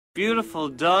Beautiful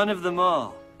dawn of them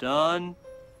all. Dawn,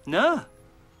 no.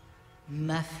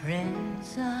 My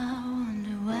friends all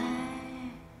wonder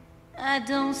why I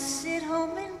don't sit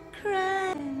home and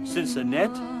cry anymore.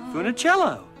 Cincinnati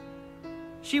Funicello.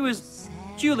 She was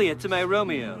Juliet to my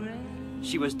Romeo.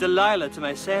 She was Delilah to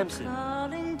my Samson.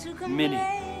 Minnie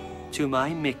to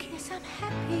my Mickey. Yes, I'm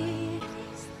happy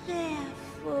he's there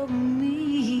for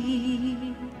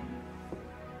me.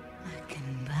 I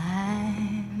can buy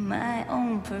my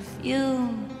own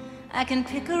perfume. I can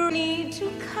pick a need to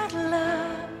cuddle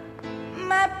up.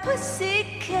 My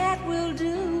pussycat will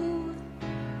do.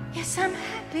 Yes, I'm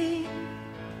happy.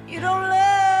 You don't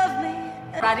love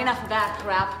me. Right, enough of that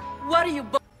crap. What are you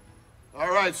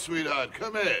All right, sweetheart,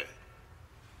 come here.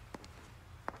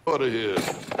 Order here.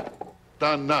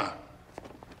 Donna.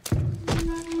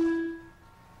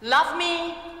 Love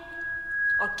me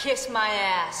or kiss my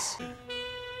ass?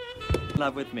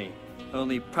 Love with me.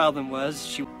 Only problem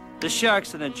was the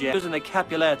sharks and the jets and the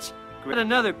Capulets. Read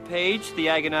another page, the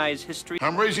agonized history.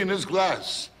 I'm raising this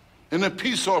glass in a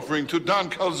peace offering to Don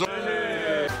Calzone.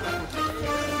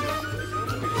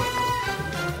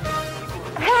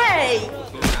 Hey!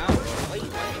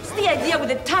 What's the idea with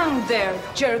the tongue there,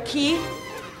 jerky?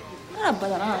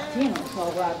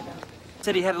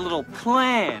 Said he had a little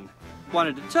plan.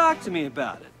 Wanted to talk to me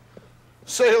about it.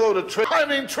 Say hello to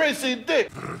Tracy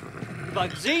Dick.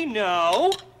 Bugsy,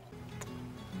 no.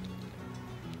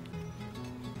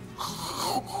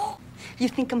 You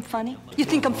think I'm funny? You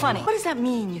think I'm funny? What does that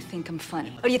mean, you think I'm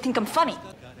funny? Or you think I'm funny?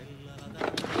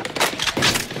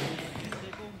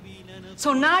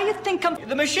 So now you think I'm...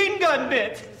 The machine gun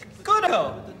bit.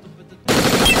 Good-o.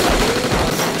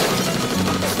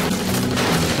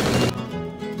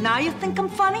 Now you think I'm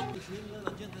funny?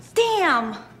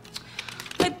 Damn!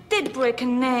 I did break a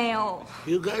nail.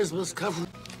 You guys must cover.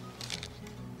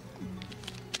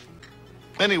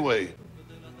 Anyway.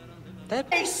 That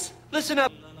face. Listen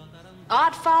up.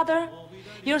 Oddfather,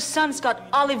 your son's got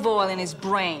olive oil in his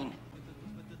brain.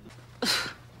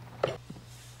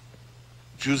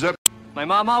 Giuseppe. My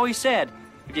mom always said,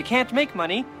 if you can't make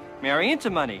money, marry into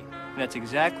money. And that's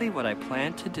exactly what I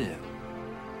plan to do.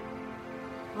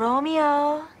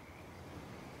 Romeo.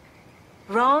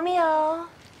 Romeo.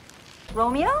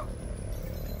 Romeo?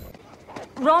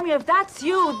 Romeo, if that's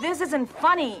you, this isn't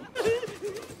funny.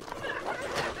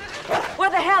 Where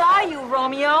the hell are you,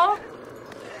 Romeo?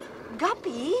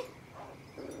 Guppy?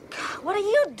 What are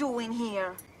you doing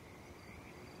here?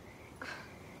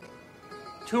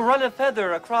 To run a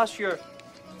feather across your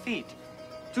feet.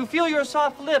 To feel your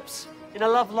soft lips in a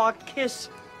love-locked kiss.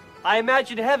 I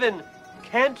imagine heaven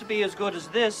can't be as good as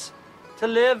this. To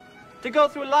live, to go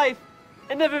through life,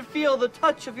 and never feel the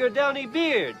touch of your downy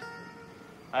beard.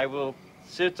 I will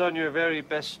sit on your very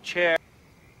best chair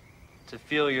to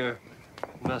feel your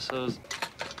muscles.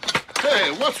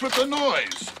 Hey, what's with the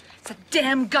noise? It's a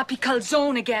damn Guppy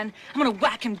Calzone again. I'm gonna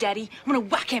whack him, Daddy. I'm gonna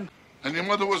whack him. And your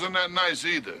mother wasn't that nice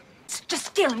either. Just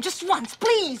steal him, just once,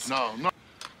 please. No.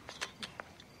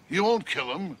 You won't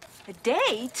kill him. A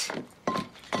date?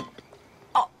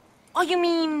 Oh, you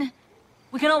mean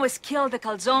we can always kill the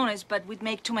Calzones, but we'd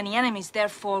make too many enemies,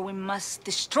 therefore we must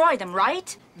destroy them,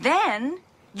 right? Then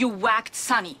you whacked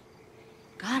Sonny.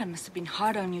 God, it must have been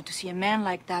hard on you to see a man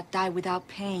like that die without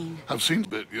pain. I've seen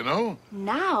it, you know?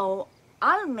 Now,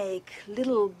 I'll make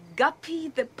little Guppy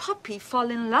the puppy fall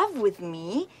in love with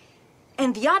me,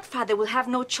 and the Oddfather will have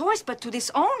no choice but to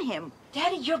disown him.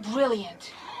 Daddy, you're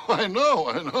brilliant. I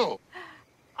know.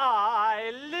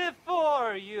 I live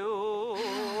for you.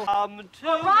 Come to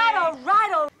All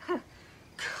right.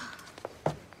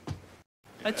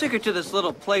 I took her to this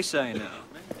little place I know.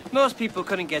 Most people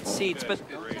couldn't get seats, but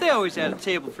they always had a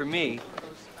table for me.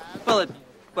 Well, it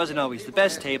wasn't always the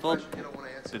best table,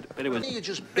 but it was... You're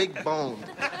just big boned.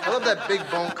 I love that big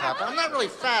bone cop. I'm not really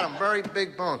fat, I'm very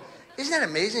big boned. Isn't that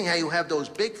amazing how you have those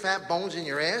big fat bones in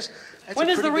your ass? When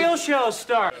does the real show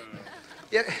start?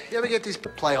 Yeah, you ever get these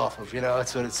play off of, you know,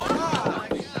 that's what it's... My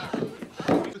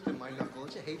knuckle,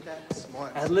 don't you hate that?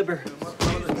 Smart. Ad libber.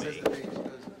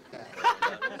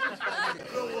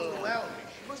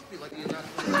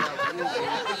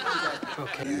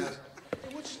 Okay.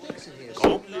 What stinks in here?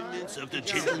 Compliments of the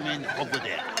gentleman over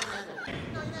there.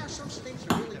 Now, some stinks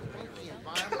are really funky and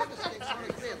vile. Other stinks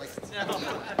aren't bad, like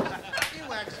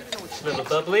earwax, even though it stinks. Little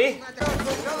bubbly.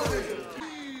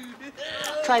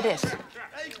 Try this.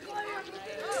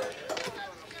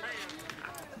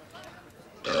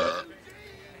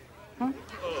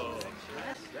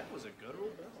 That was a guttural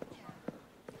bell.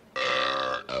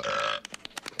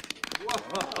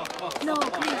 No,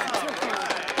 please, it's okay.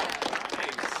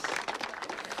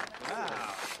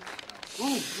 Wow.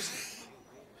 Ooh,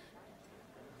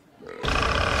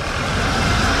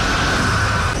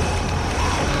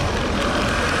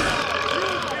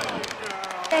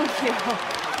 you.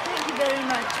 Thank you very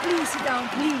much. Please sit down,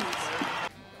 please.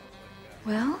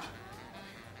 Well,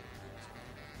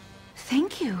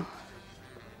 thank you,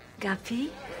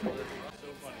 Guppy.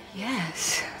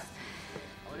 Yes.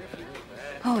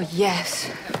 Oh, yes.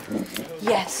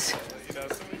 Yes.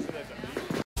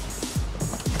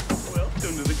 Welcome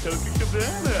to the Coca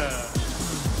Cabana.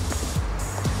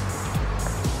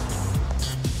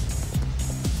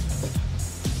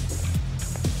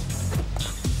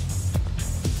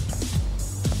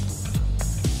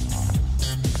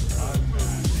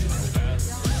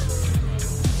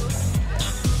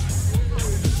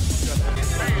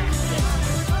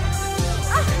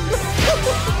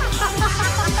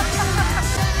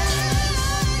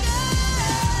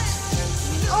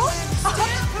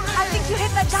 I think you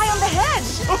hit that guy on the head.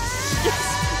 Oh,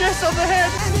 yes, on the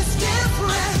head.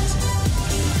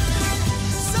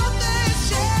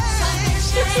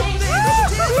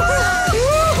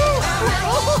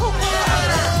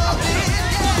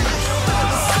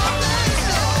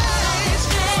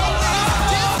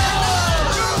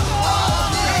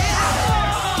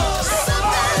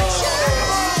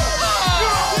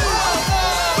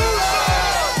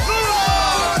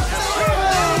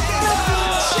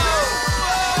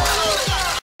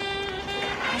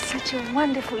 Such a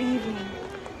wonderful evening.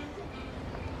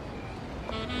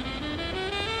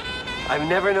 I've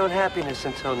never known happiness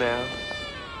until now.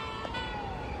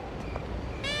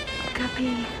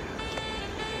 Guppy,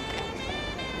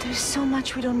 there's so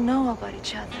much we don't know about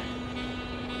each other.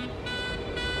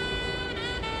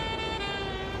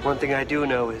 One thing I do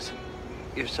know is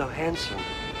you're so handsome,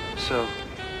 so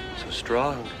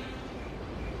strong.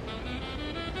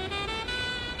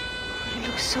 You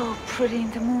look so pretty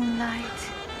in the moonlight.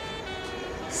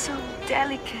 So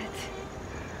delicate.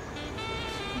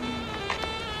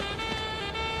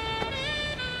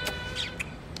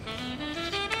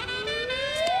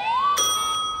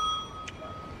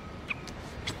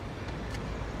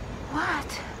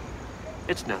 What?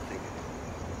 It's nothing.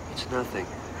 It's nothing.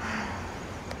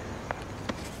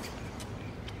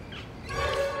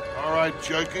 All right,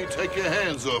 Jerky, take your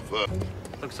hands off her.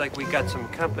 Looks like we got some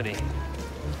company.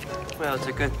 Well, it's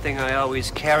a good thing I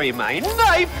always carry my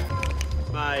knife,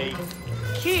 my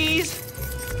keys,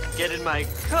 get in my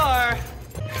car.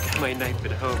 I got my knife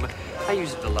at home. I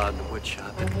use it a lot in the wood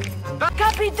shop.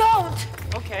 Guppy, don't!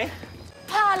 Okay.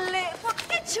 Palle,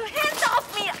 get your hands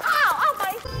off me! Ow! Ow,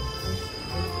 my...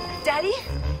 Daddy,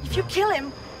 if you kill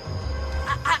him,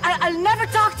 I'll never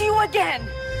talk to you again.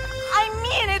 I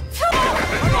mean it too!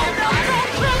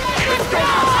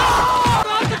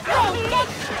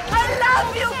 I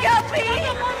love you, Guppy!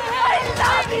 I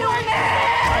love you,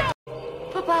 man!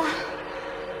 Papa.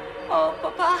 Oh,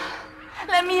 Papa.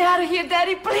 Let me out of here,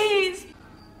 Daddy, please.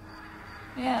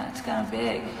 Yeah, it's kind of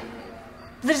big.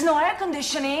 There's no air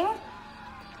conditioning.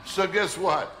 So guess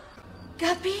what?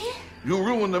 Guppy? You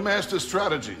ruined the master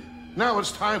strategy. Now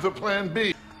it's time for plan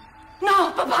B.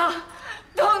 No, Papa!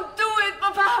 Don't do it,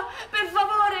 Papa! Per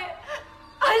favore!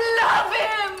 I love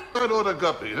him! That order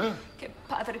Guppy, huh? Che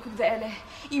padre crudele,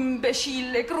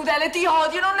 imbecille, crudele, ti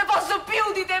odio, non ne posso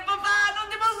più di te, papà, non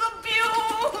ne posso più!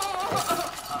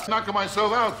 Knocking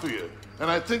myself out for you. And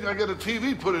I think I get a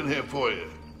TV put in here for you.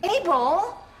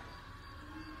 Abel?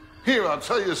 Here, I'll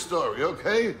tell you a story,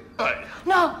 okay? Bye.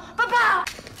 No, papà!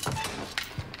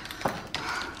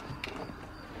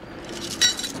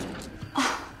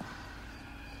 Oh.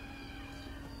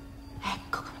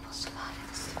 Ecco come posso fare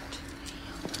adesso.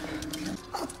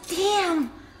 Oh, damn!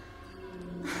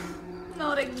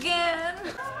 Not again.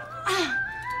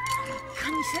 Porca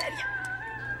miseria.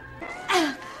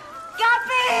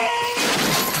 Guppy!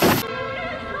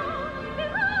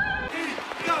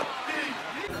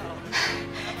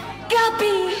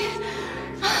 Guppy!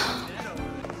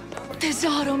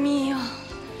 Tesoro mio.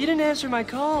 You didn't answer my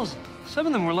calls. Some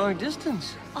of them were long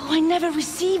distance. Oh, I never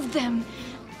received them.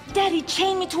 Daddy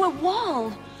chained me to a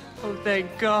wall. Oh,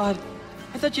 thank God.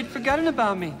 I thought you'd forgotten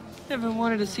about me. Never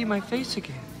wanted to see my face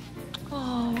again.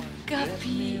 Oh,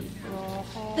 Guppy.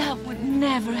 That would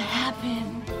never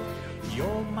happen.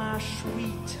 You're my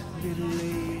sweet little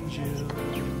angel,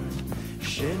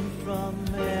 sent from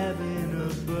heaven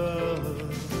above.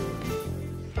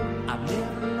 I've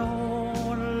never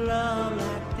known a love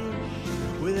like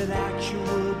this, with an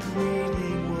actual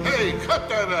breathing woman. Hey, cut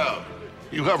that out.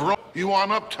 You have wrong. You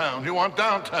want uptown. You want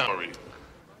downtown.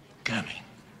 Gabby,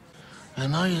 I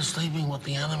know you're sleeping with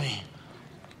the enemy.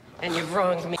 And you've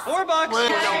wronged me. $4.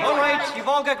 All right, you've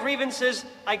all got grievances.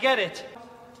 I get it.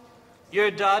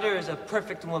 Your daughter is a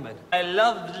perfect woman. I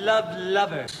love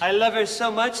her. I love her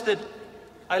so much that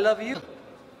I love you.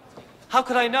 How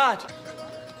could I not?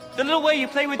 The little way you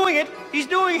play with doing it, he's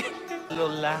doing it. A little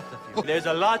laugh of you. There's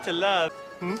a lot to love.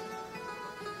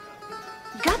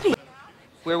 Guppy!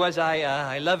 Where was I?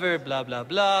 I love her, blah, blah,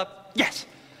 blah. Yes!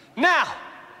 Now,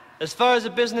 as far as the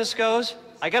business goes,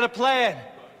 I got a plan.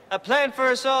 A plan for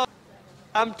us all.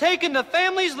 I'm taking the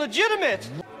family's legitimate.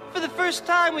 For the first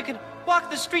time, we can walk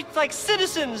the streets like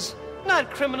citizens,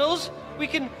 not criminals. We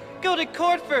can go to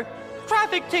court for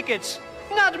traffic tickets,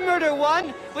 not murder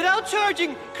one, without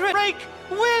charging break,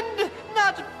 wind,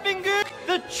 not finger,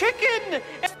 the chicken.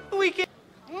 We can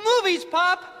movies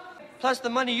pop. Plus the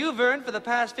money you've earned for the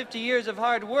past 50 years of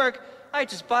hard work, I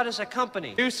just bought us a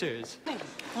company. Producers.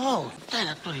 Oh,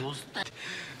 that's what he was.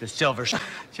 The silver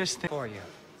just for you.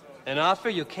 An offer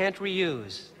you can't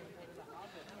reuse.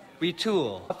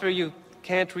 Retool. Offer you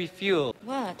can't refuel.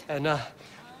 What? And,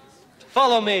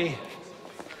 follow me.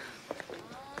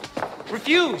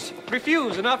 Refuse.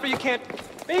 Refuse. An offer you can't...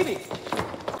 Baby.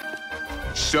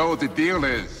 So the deal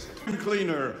is...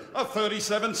 Cleaner, a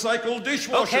 37-cycle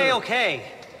dishwasher. Okay, okay.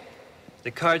 The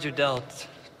cards are dealt.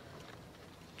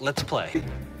 Let's play.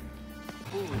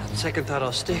 Ooh, on second thought,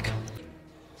 I'll stick.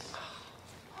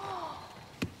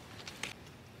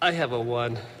 I have a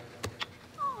 1.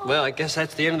 Well, I guess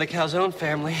that's the end of the Calzone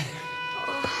family.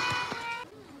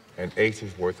 An 8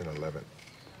 is worth an 11.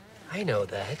 I know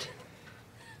that.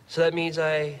 So that means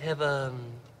I have,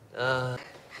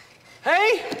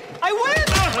 Hey! I win!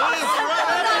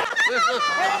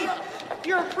 Hey!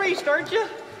 You're a priest, aren't you?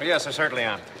 Yes, I certainly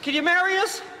am. Can you marry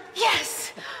us?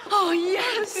 Yes! Oh,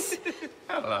 yes!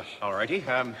 Well, all righty.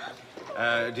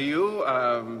 Do you,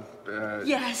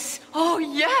 Yes! Oh,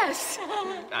 yes!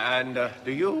 and,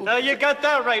 do you? You got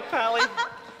that right, Pally.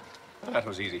 That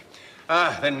was easy.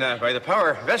 Then, by the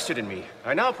power vested in me,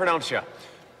 I now pronounce you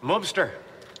Mobster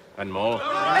and Mole.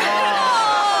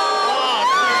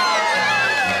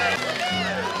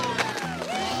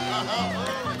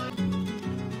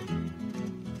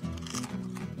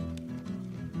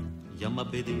 Andiamo a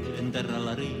vedere in terra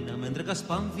l'arena mentre che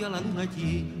spanfia la luna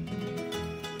piena.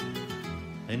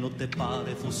 E notte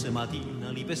pare fosse mattina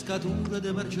li pescature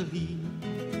di margellina.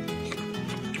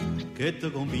 Che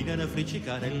te combina una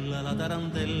friccicarella, la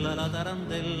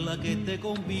tarantella, che te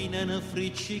combina una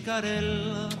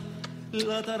friccicarella,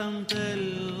 la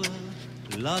tarantella.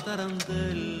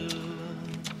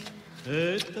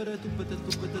 E tere tuppete,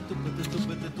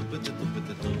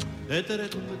 e tere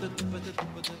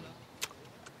tuppete.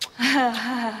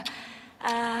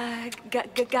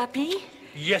 Guppy?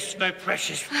 Yes, my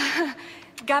precious.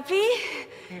 Guppy?